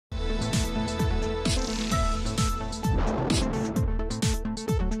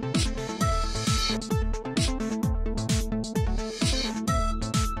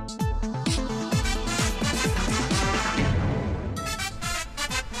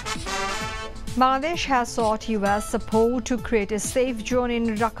Bangladesh has sought US support to create a safe zone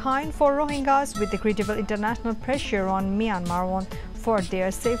in Rakhine for Rohingyas with the credible international pressure on Myanmar for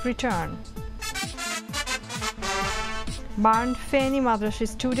their safe return. Burned Feni Madrasa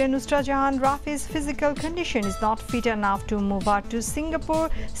student Nusrat Jahan Rafi's physical condition is not fit enough to move her to Singapore,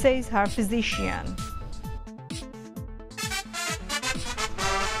 says her physician.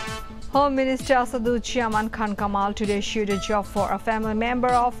 Home Minister Asaduজ্জামান Khan Kamal today issued a job for a family member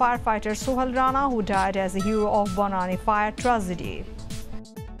of firefighter Sohail Rana who died as a hero of Banani fire tragedy.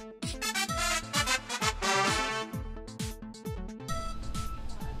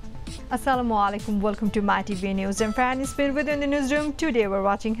 Assalamu alaikum, welcome to MYTV News. I'm Farhan Ismail within the newsroom. Today we're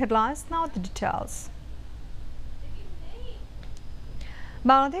watching headlines, now the details.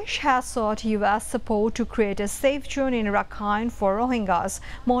 Bangladesh has sought US support to create a safe zone in Rakhine for Rohingyas,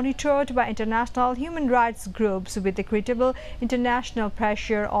 monitored by international human rights groups with the credible international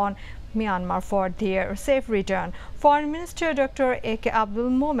pressure on Myanmar for their safe return. Foreign Minister Dr. A.K.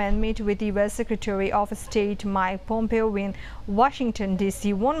 Abdul Momen met with US Secretary of State Mike Pompeo in Washington,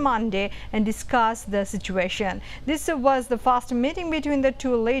 D.C. on Monday and discussed the situation. This was the first meeting between the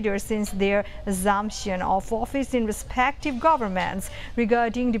two leaders since their assumption of office in respective governments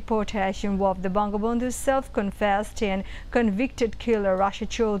regarding deportation of the Bangabandhu's self-confessed and convicted killer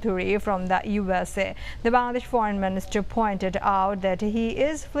Rashid Chaudhry from the USA. The Bangladesh Foreign Minister pointed out that he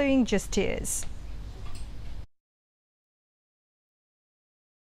is fleeing justice.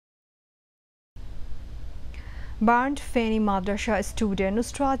 Burned Feni Madrasa student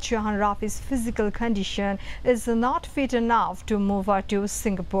Nusrat Jahan Rafi's physical condition is not fit enough to move her to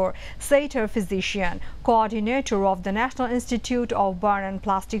Singapore, said her physician. Coordinator of the National Institute of Burn and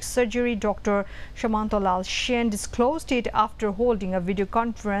Plastic Surgery, Dr. Shamantolal Shen, disclosed it after holding a video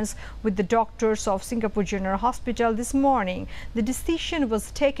conference with the doctors of Singapore General Hospital this morning. The decision was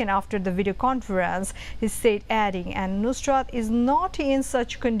taken after the video conference, he said, adding, and Nusrat is not in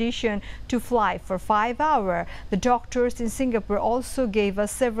such condition to fly for 5 hours. The doctors in Singapore also gave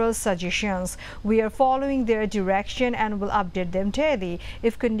us several suggestions. We are following their direction and will update them daily.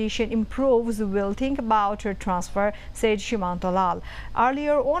 If condition improves, we will think about her transfer, said Shamantolal.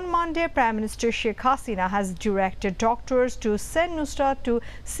 Earlier on Monday, Prime Minister Sheikh Hasina has directed doctors to send Nusrat to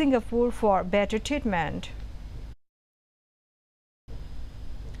Singapore for better treatment.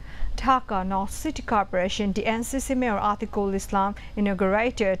 Dhaka North City Corporation, the NCC Mayor Atiqul Islam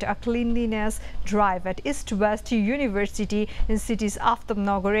inaugurated a cleanliness drive at East-West University in city's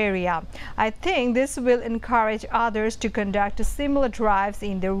Aftabnagar area. I think this will encourage others to conduct similar drives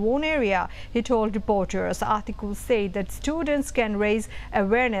in their own area, he told reporters. Atiqul said that students can raise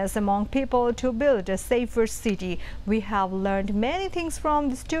awareness among people to build a safer city. We have learned many things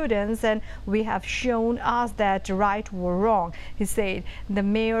from the students and we have shown us that right or wrong, he said. The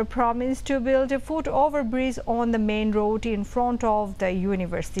mayor promised to build a foot overbridge on the main road in front of the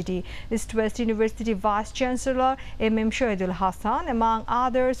university. East-West University Vice Chancellor M.M. Shahidul Hassan, among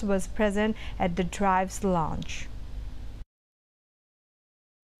others, was present at the drive's launch.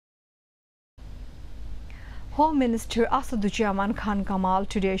 Home Minister Asaduজ্জামান Khan Kamal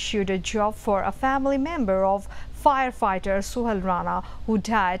today issued a job for a family member of firefighter Sohail Rana, who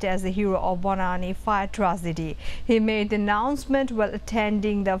died as a hero of Banani fire tragedy. He made the announcement while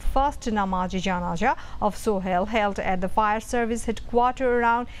attending the first Namazi Janaza of Sohail held at the fire service headquarters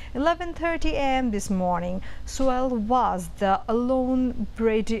around 11:30 a.m. this morning. Sohail was the alone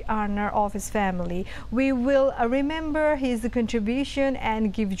breadwinner of his family. We will remember his contribution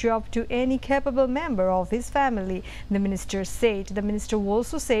and give job to any capable member of his family, the minister said. The minister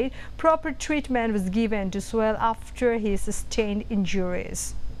also said proper treatment was given to Sohail after he sustained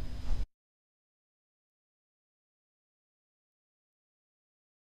injuries.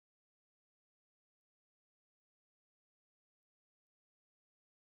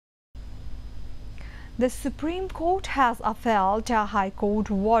 The Supreme Court has upheld a High Court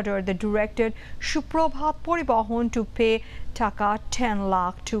order that directed Suprabhat Poribahon to pay Taka 10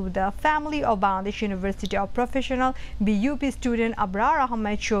 lakh to the family of Bangladesh University of Professional BUP student Abrar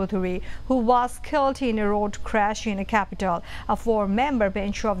Ahmed Chaudhry, who was killed in a road crash in the capital. A four-member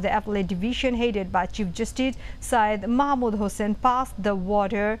bench of the Appellate Division headed by Chief Justice Syed Mahmood Hossain passed the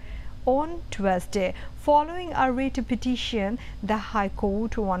order on Tuesday. Following a writ petition, the High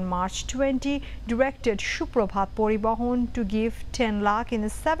Court on March 20 directed Suprabhat Poribahon to give 10 lakh in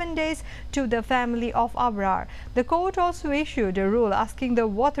 7 days to the family of Abrar. The court also issued a rule asking the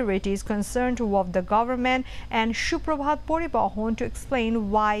authorities concerned of the government and Suprabhat Poribahon to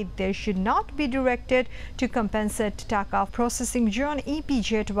explain why they should not be directed to compensate Taka. Processing zone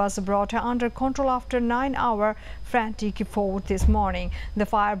EPZ was brought under control after 9-hour frantic effort this morning. The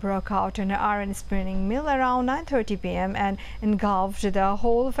fire broke broke out in an iron spinning mill around 9:30 p.m. and engulfed the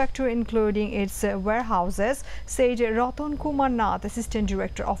whole factory, including its warehouses, said Ratan Kumar Nath, Assistant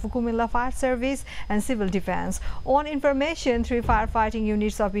Director of Kumilla Fire Service and Civil Defence. On information, 3 firefighting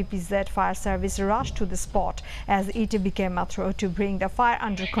units of EPZ Fire Service rushed to the spot as it became a threat to bring the fire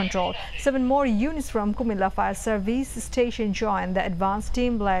under control. 7 more units from Kumilla Fire Service Station joined the advanced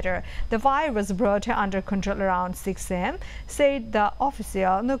team later. The fire was brought under control around 6 a.m., said the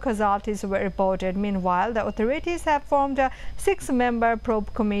official. No casualties were reported. Meanwhile, the authorities have formed a 6-member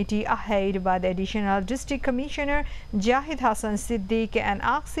probe committee headed by the Additional District Commissioner Jahid Hassan Siddiq and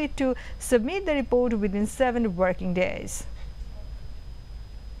asked it to submit the report within 7 working days.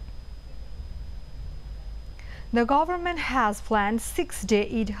 The government has planned 6-day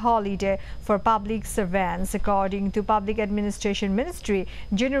Eid holiday for public servants. According to Public Administration Ministry,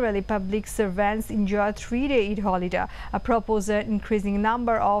 generally public servants enjoy 3-day Eid holiday. A proposal increasing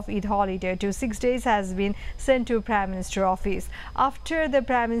number of Eid holiday to 6 days has been sent to Prime Minister office. After the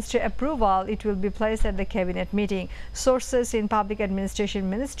Prime Minister approval, it will be placed at the cabinet meeting. Sources in Public Administration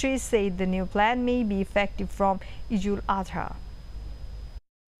Ministry said the new plan may be effective from Eid al-Adha.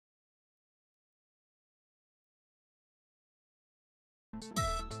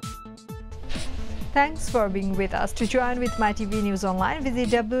 Thanks for being with us. To join with MyTV News Online, visit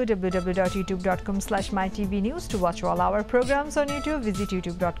www.youtube.com/mytvnews. To watch all our programs on YouTube, visit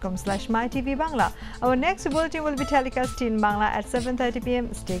youtube.com/mytvbangla. Our next bulletin will be telecast in Bangla at 7:30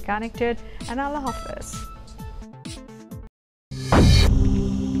 p.m. Stay connected and Allah Hafiz.